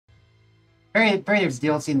Apparently there's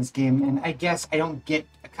DLC in this game, and I guess I don't get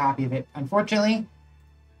a copy of it. Unfortunately,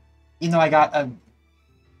 even though I got a...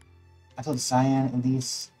 I told Cyan, at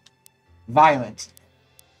least... Violet.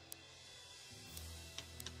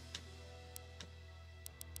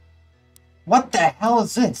 What the hell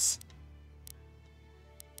is this?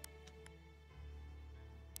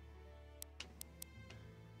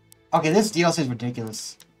 Okay, this DLC is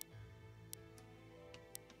ridiculous.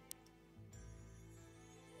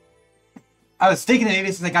 I was thinking that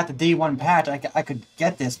maybe since I got the day 1 patch, I could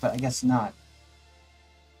get this, but I guess not.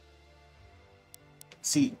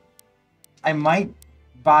 See, I might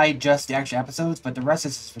buy just the extra episodes, but the rest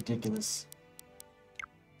of this is ridiculous.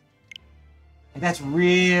 Like, that's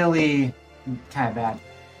really kind of bad.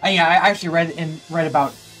 Yeah, I actually read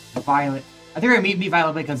about Violet. I think I meet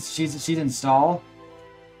Violet because she's installed.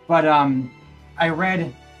 But I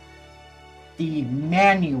read the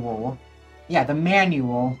manual. Yeah, the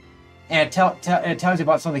manual. And it tells you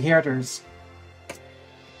about some of the characters.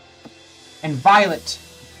 And Violet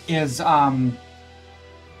is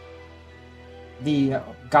the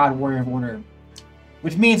God Warrior of Order,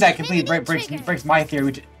 which means that completely breaks my theory.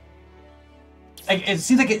 Which like it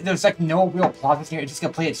seems like there's like no real plot here. It's just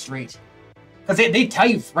gonna play it straight because they tell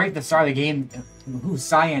you right at the start of the game who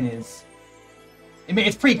Cyan is. I mean,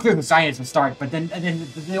 it's pretty clear who Cyan is to start, but then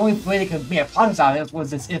the only way they could make a plot out of it was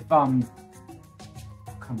this if come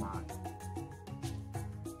on.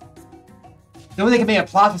 The only way they could make a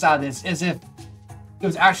plot out of this is if it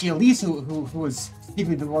was actually Elise who was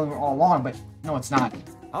secretly the one all along, but no, it's not.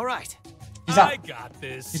 All right. I got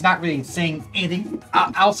this. He's not really saying anything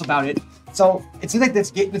else about it. So it seems like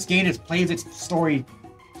this game just plays its story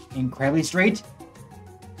incredibly straight.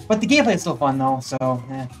 But the gameplay is still fun though, so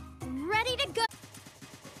eh. Ready to go.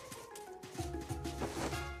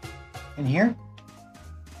 In here?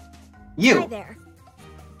 You! Hi there.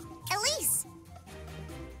 Elise!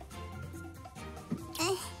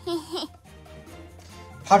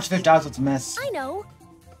 Pouch Fish Dodge was a mess. I know.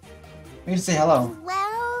 Maybe just say hello.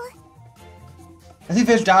 Well... I see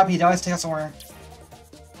Fish job, he'd always take us somewhere.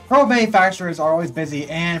 Pro manufacturers are always busy,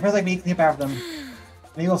 and it feels like me to keep after them.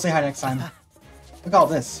 Maybe we'll say hi next time. Look at all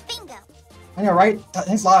this. Bingo! I know, right?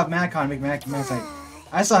 Thanks a lot of Madcon to make Magsite.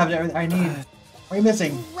 I still have everything I need. What are you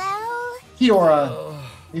missing? Well... Kiora. Where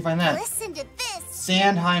do you find that? Listen to this!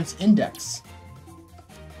 Sandheim's Index.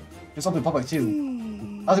 There's something public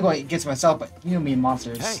too. I was going to get it myself, but you know me and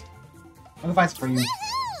monsters. Hey. I'm gonna find some for you.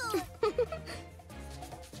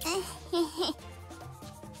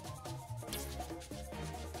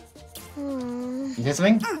 You hear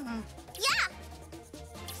something?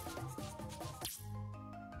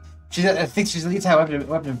 Yeah! I think she's at least had a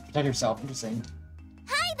weapon to protect herself. Interesting.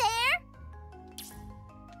 Hi there!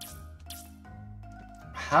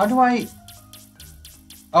 How do I...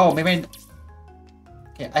 Oh, maybe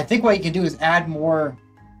Okay, I think what you can do is add more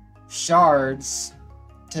shards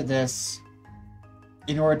to this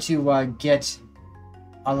in order to get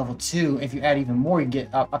a level 2. If you add even more, you get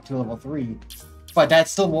up to a level 3. But that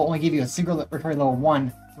still will only give you a single recurring level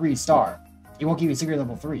 1 3-star. It won't give you a single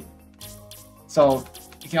level 3. So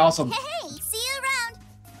you can also Hey, see you around!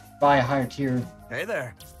 buy a higher tier. Hey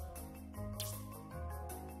there.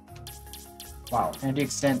 Wow, and to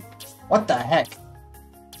extent. What the heck?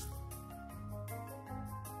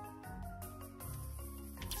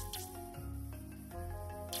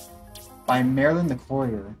 By Marilyn the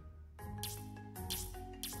Courier.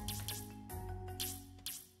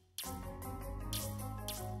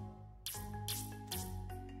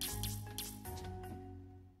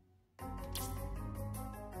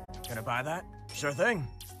 Gonna buy that? Sure thing.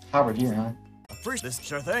 Howard here, huh? First, this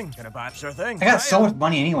sure thing. Gonna buy sure thing. I got so much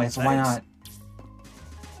money anyway, so why not?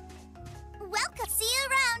 Welcome! See you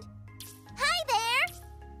around! Hi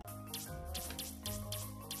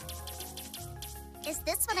there! Is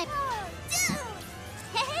this what I... Oh, dude!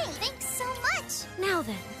 Hey, thanks so much! Now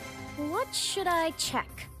then, what should I check?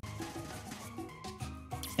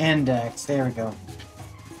 Index, there we go.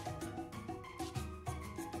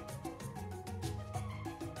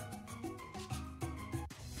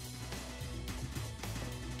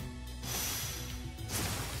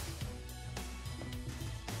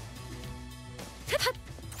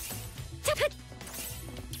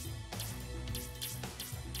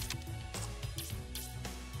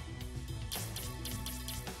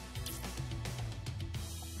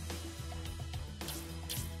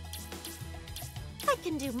 I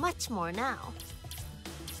can do much more now.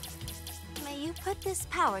 May you put this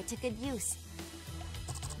power to good use.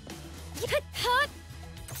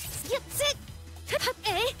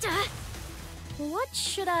 What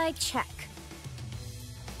should I check?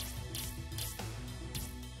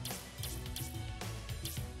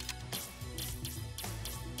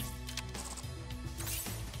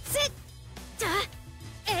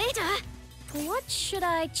 what should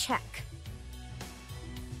I check?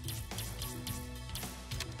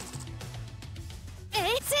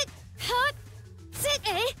 Sit, hut,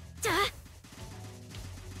 sit, duh.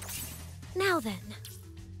 Now then.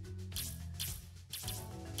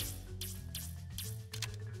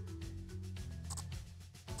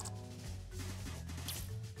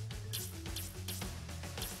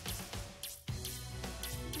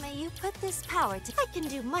 May you put this power to... I can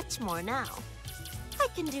do much more now. I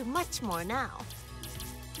can do much more now.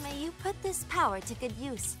 May you put this power to good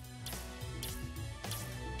use.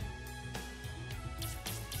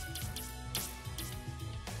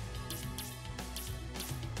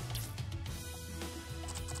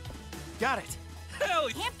 Got it. Hell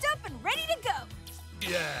yeah! Amped up and ready to go.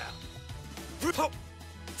 Yeah.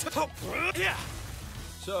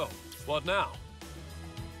 So, what now?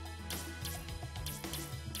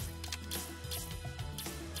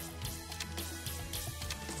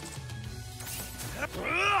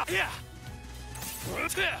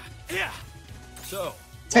 So,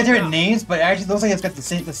 It's got different names, but it actually looks like it's got the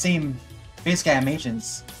same basic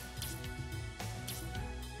animations.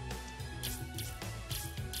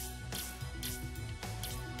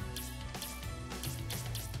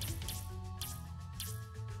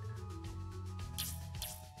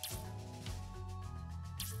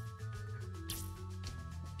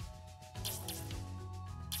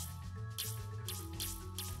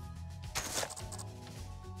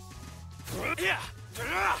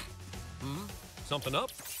 Something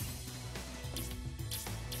up?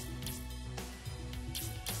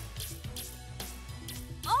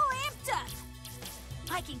 All amped up.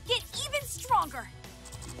 I can get even stronger.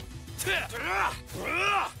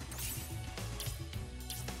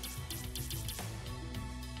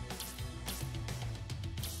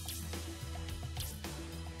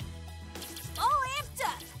 All amped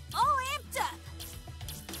up. All amped up.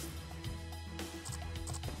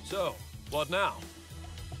 So, what now?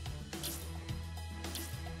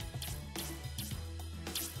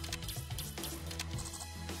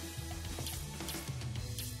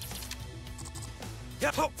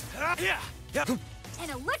 An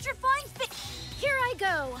electrifying fit. Here I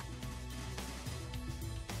go.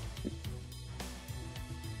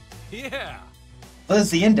 Yeah. So this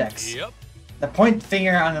is the index. Yep. The point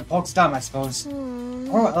finger on the Pulk's thumb, I suppose. Hmm.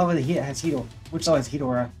 Or what level has heat? Which level has heat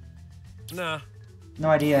aura? Nah. No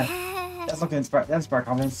idea. That's looking inspire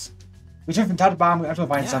confidence. We turn from top to bottom, we have to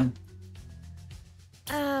find some.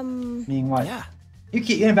 Meaning what? Yeah. You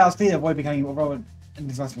keep in balance to avoid becoming overloaded and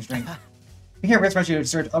exhausting strength. You can't risk much to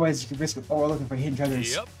search, otherwise you could risk overlooking for hidden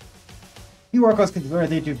treasures. Yep. You orcos can learn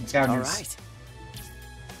they do from All scavengers. right.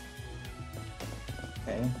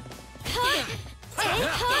 Okay.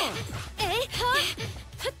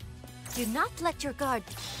 Do not let your guard.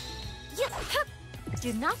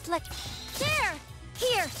 Do not let. There!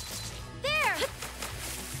 Here! There!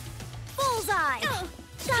 Bullseye!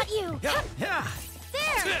 Got you! Yeah.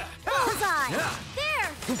 There! Bullseye!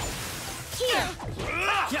 There! Here!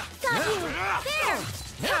 Got you! There!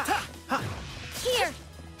 Here!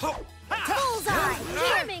 Bullseye!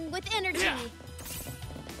 Brimming with energy!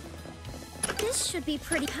 This should be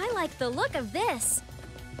pretty. I like the look of this.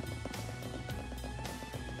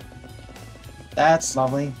 That's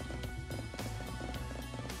lovely.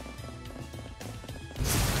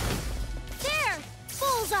 There!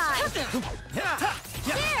 Bullseye! There!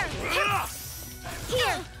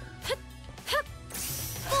 Here!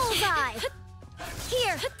 Bullseye!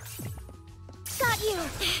 Here! Got you!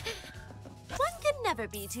 One can never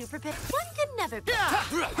be too prepared. One can never be.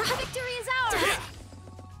 Victory is ours!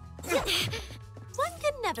 One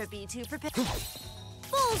can never be too prepared.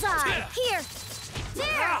 Bullseye! Here!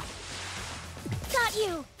 There! Got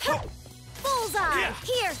you! Bullseye!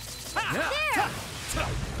 Here! There!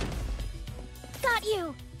 Got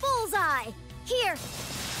you! Bullseye! Here!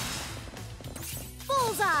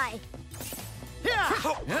 Bullseye!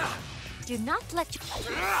 Do not let you.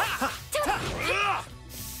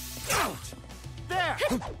 There.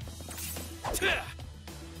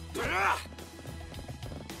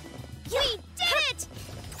 We did it!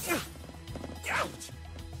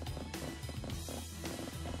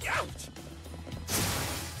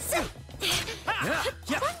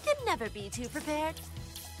 One can never be too prepared.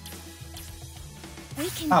 We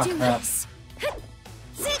can Oh, do crap. this!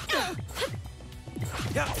 Sit!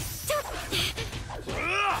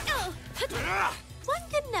 One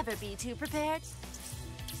can never be too prepared.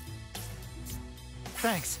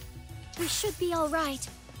 Thanks. We should be all right.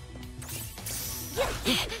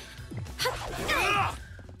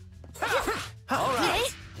 All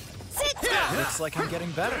right. Sit! Looks like I'm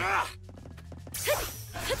getting better.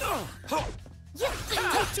 You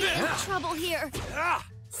might be in trouble here. Ah!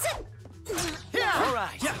 Sit. All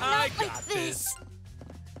right. I Not like got this. this.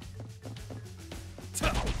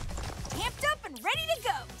 Amped up and ready to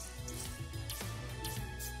go.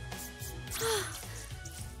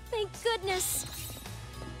 Thank goodness.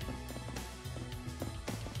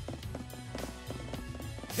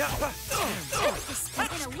 This is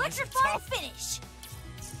an electrifying finish.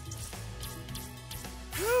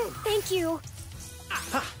 Thank you.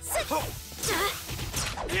 Sit.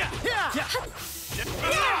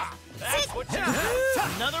 That's what you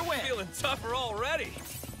Another win. feeling tougher already.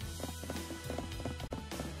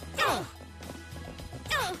 Oh.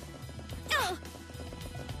 Oh. Oh.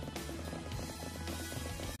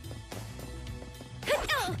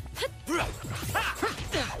 Oh.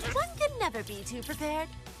 One can never be too prepared.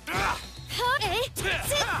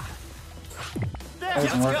 Sit. There,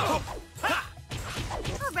 Doesn't let's work. go.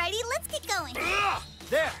 Alrighty, let's get going.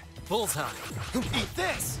 There. Bullseye. Eat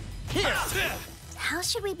this. Here. How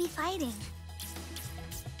should we be fighting?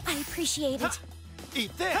 I appreciate it.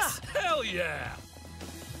 Eat this. Hell yeah!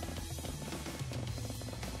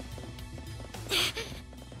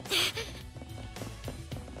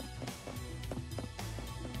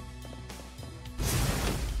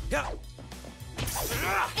 Yeah.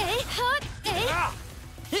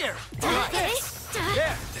 Here. All right.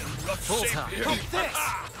 There. Bullseye. Eat this.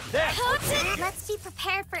 There. Let's be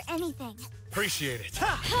prepared for anything. Appreciate it.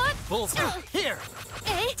 Bullseye. Here.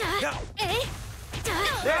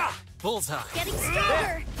 There. Bullseye. Getting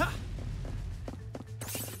stronger.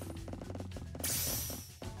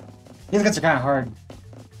 These guys are kind of hard.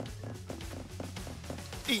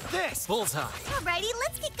 Eat this. Bullseye. Alrighty,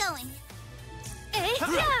 let's get going.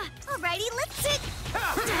 Alrighty, let's sit.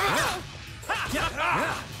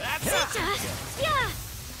 That's Sit.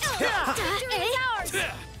 Doing ours.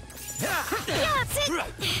 Sit.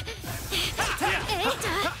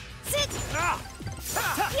 Sit. Sit.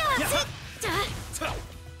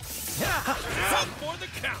 for the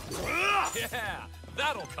count. Yeah,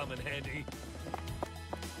 that'll come in handy.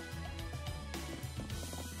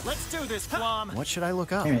 Let's do this, Flom. What should I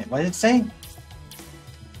look up? Wait a minute, what did it say?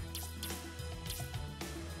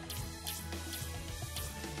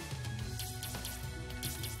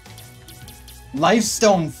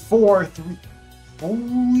 Lifestone 4, 3.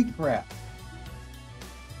 Holy crap.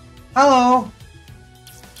 Hello!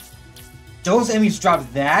 Those enemies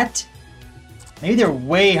dropped that? Maybe they're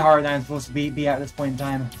way harder than I'm supposed to be at this point in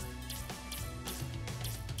time.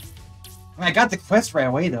 I mean, I got the quest right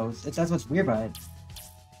away, though. That's what's weird about it.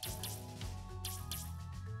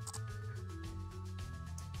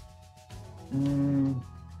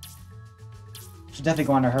 Should definitely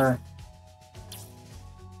go on to her.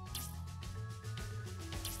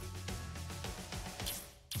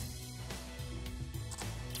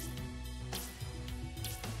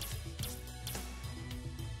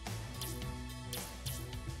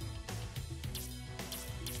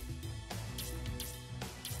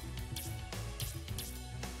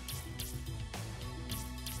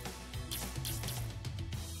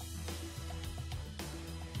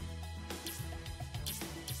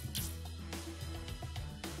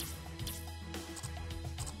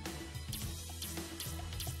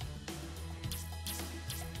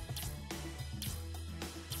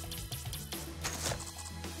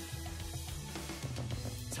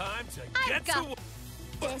 Time to I've get got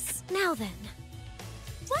to this. Now then,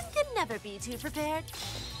 One can never be too prepared.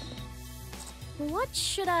 what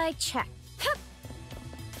should I check?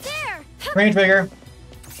 There! Trinity Trigger.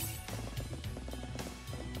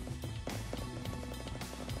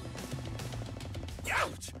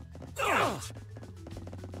 Ouch! Ouch!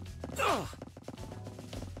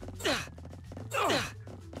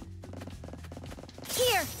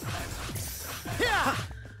 Here!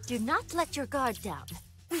 Do not let your guard down.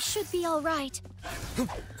 We should be alright.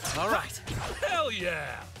 All right. Hell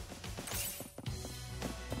yeah!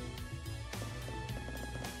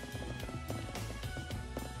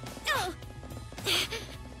 Oh.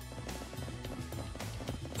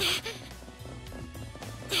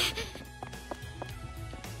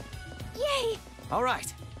 Yay! All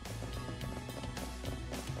right.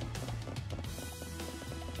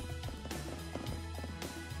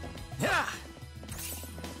 Yeah.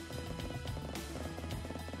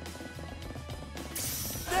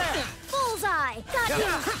 There. Bullseye! Got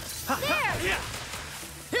you! There!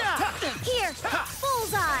 Yeah. Here!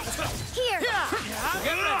 Bullseye! Here!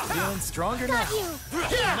 Feeling stronger Got now. you!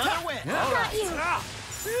 Here! Another win. All Got right.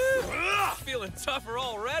 you! Feeling tougher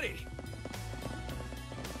already.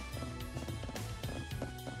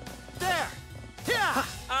 There. Yeah.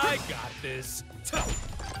 I got this.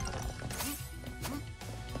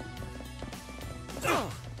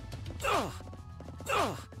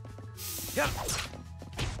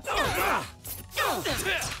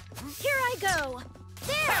 go.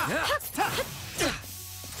 There.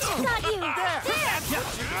 Got you. There.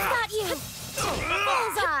 Got you.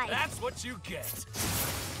 Bullseye. That's what you get.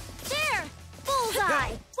 There. Bullseye.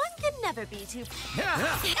 One can never be too...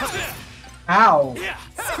 Ow.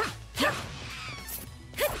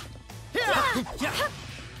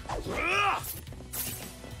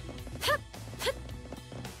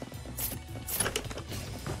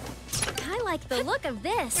 I like the look of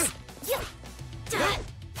this.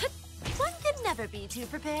 One can never be too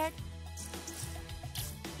prepared.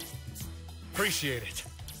 Appreciate it.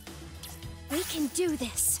 We can do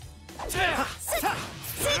this.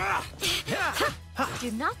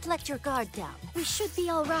 Do not let your guard down. We should be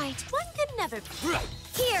all right. One can never...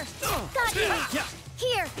 Here. Got you.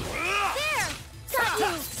 Here. There. Got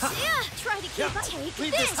you. Yeah. Try to keep up. Take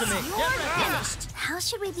Leave this. this to me. You're finished. How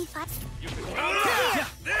should we be fighting? You can Here.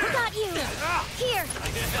 Got you. Here.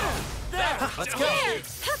 Let's go.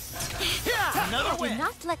 Here. Another Do win.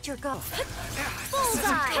 not let your guard...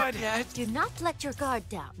 Bullseye. Quite yet. Do not let your guard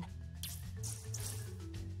down.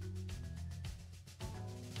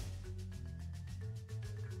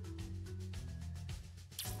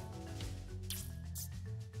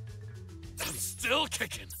 I'm still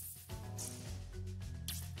kicking.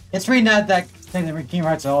 It's really not that thing that Kingdom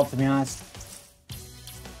Hearts at all, to be honest.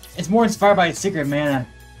 It's more inspired by Secret Mana.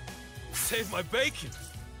 Save my bacon.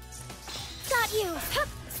 Got you.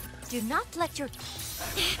 Do not let your...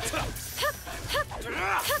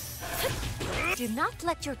 Do not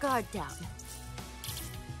let your guard down.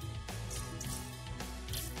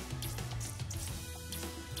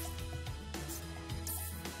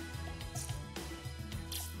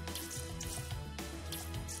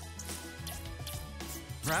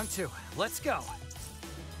 Round 2. Let's go.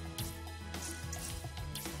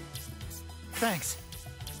 Thanks.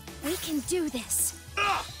 We can do this.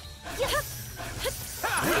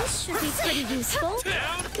 This should be pretty useful.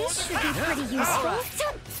 This should be pretty useful.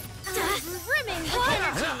 Brimming with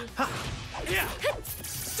energy.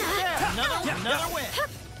 Another win.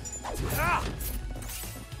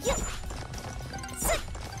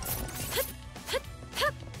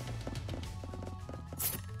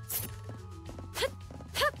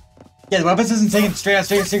 Yeah, the weapons isn't taken straight out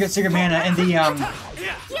Secret Mana, and the Yeah.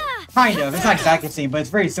 kind of. It's not exactly the same, but it's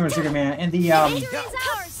very similar to Secret Mana. And the Victory is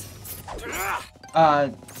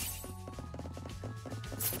ours.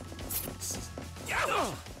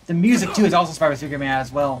 the music too is also inspired by Secret Mana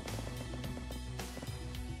as well.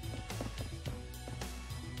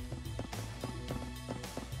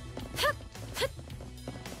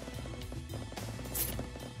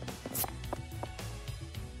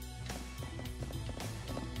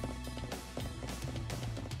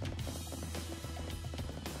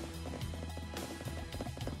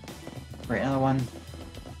 Great, another one.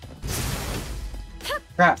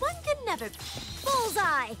 Crap. One can never...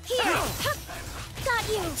 Bullseye. Here. Got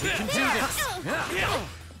you. There.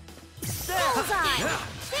 Bullseye.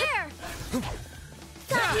 There.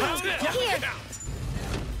 Got you. Here.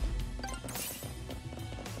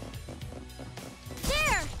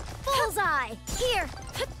 There. Bullseye. Here.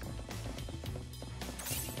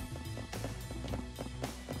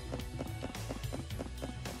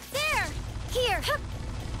 There. Here.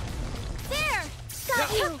 There. Got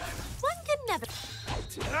you. One can never...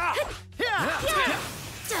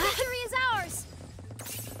 Victory is ours.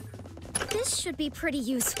 This should be pretty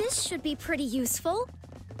useful. This should be pretty useful.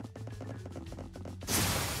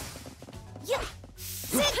 Yeah.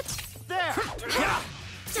 There.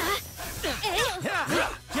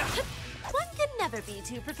 One can never be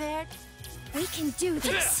too prepared. We can do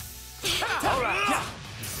this. All right.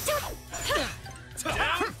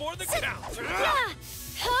 Down for the count.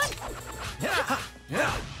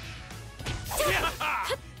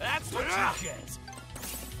 That's what you get.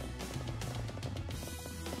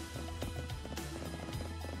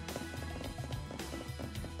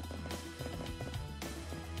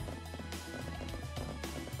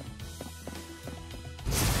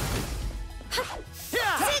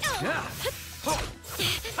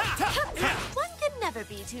 One can never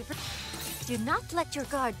be too prepared. Do not let your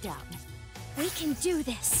guard down. We can do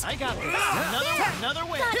this. I got this. Another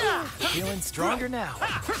win. Got you. Feeling stronger now.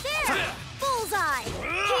 There. Bullseye.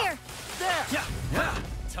 Here.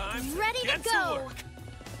 Time to Ready to get go. work.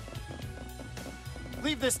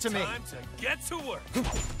 Leave this to me. Time to get to work.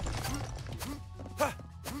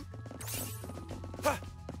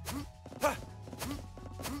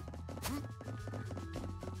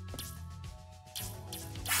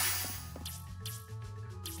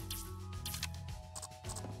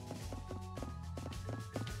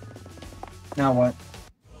 Now what?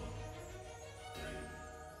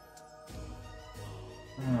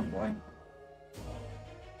 Oh boy.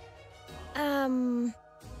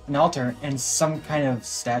 An altar and some kind of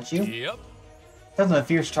statue. Yep. That's a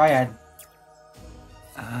fierce triad.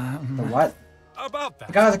 The what? About The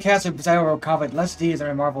that. god of the castle preside over conflict. Less deities are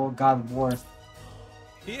a marvel god of war.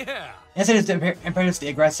 Yeah. Instead is the impetuously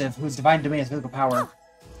aggressive, whose divine domain is physical power.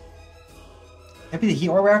 Maybe the heat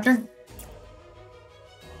orb after?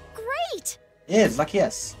 Great! It is, lucky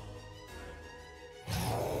yes.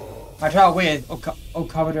 My trial away, O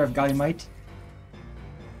Coveter of godly might.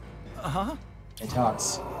 Uh-huh. It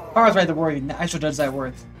talks. Power's right the word, I shall judge thy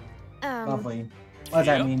worth. Lovely. What does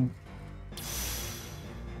that Yep. mean?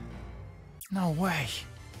 No way.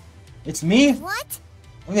 It's me? What?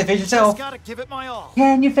 I'm gonna face yourself. Just gotta give it my all.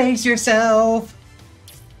 Can you face yourself?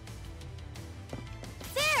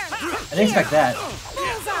 There! I didn't expect that.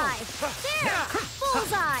 Bullseye! There!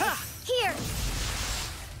 Bullseye! Here!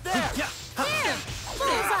 There. There!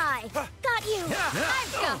 Bullseye! Got you!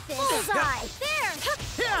 I've got this! Bullseye! There!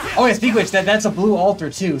 Oh yeah, speak of which, that's a blue altar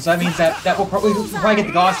too, so that means that we'll probably get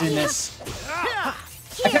the gods in this.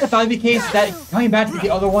 I kinda thought it'd be the case that coming back to the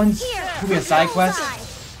other ones could be a side quest. Bullseye!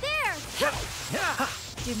 There!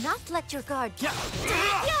 Do not let your guard down.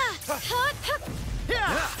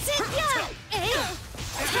 Yeah! Sit! Yeah!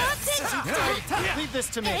 Sit! Leave this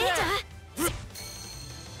to me.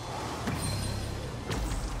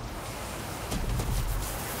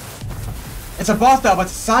 It's a boss battle, but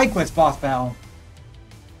it's a side quest boss battle.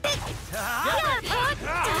 Here I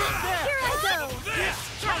go!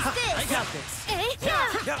 How's this? I got this.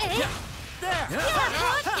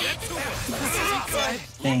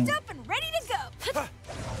 Dang. Up and ready to go!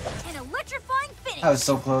 An electrifying finish! That was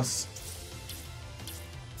so close.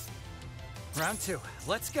 Round 2.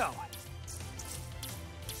 Let's go.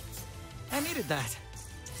 I needed that.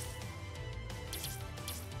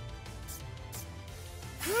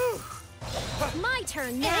 My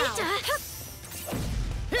turn now! Sit!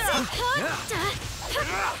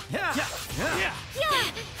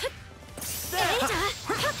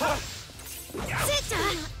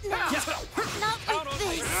 No! Not like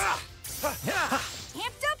this!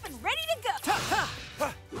 Amped up and ready to go!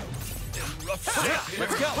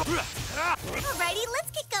 Let's go. Alrighty,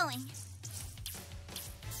 let's get going!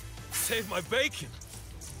 Save my bacon.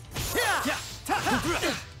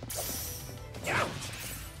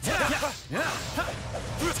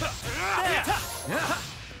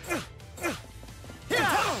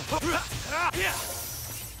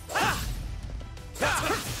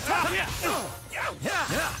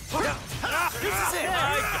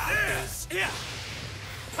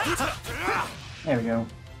 There we go.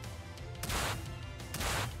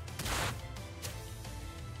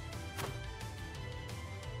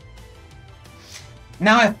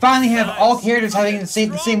 Now I finally have all characters having the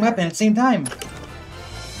same weapon at the same time.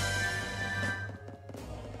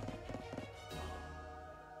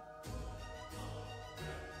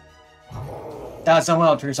 That was so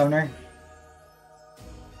well, True Summoner.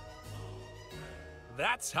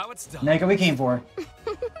 That's how it's done. Now you got what we came for.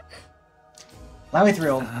 Loudly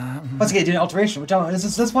thrilled. Let's get do an alteration. Which one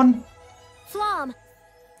is this one? Flom!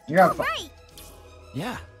 You're up. Right!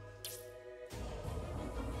 Yeah.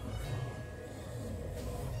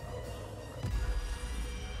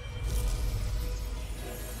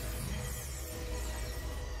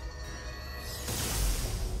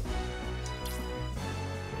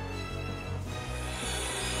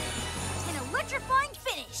 An electrifying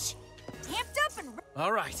finish! Amped up and...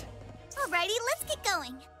 All right. Alrighty, let's get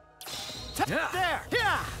going! There.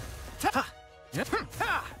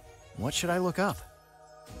 What should I look up?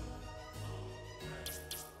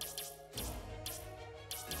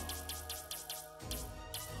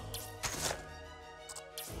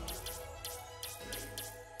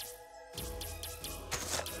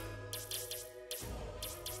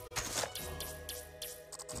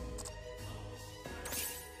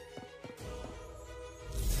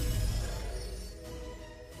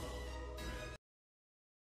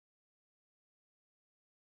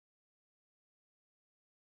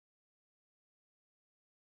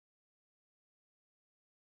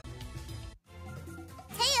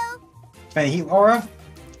 Heyo! By the heat aura?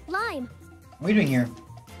 Lime! What are you doing here?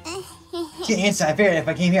 Get hands I figured if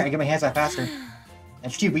I came here, I'd get my hands out faster.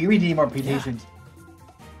 That's true, but you really need more patient.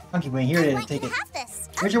 Funky Wayne, here it is, take it. Have this.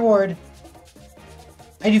 Here's your ward.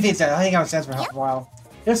 I do think that. I think I was sense for a while.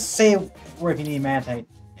 Just say a word if you need manatite.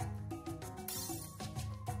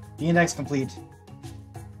 The index complete.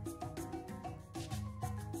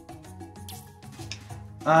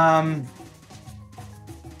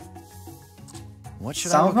 What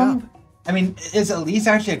should Some I of look up? them? I mean, is Elise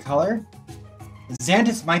actually a color?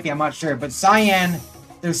 Xanthus might be, I'm not sure, but Cyan,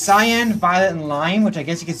 there's Cyan, Violet, and Lime, which I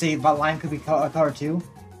guess you could say lime could be a color too.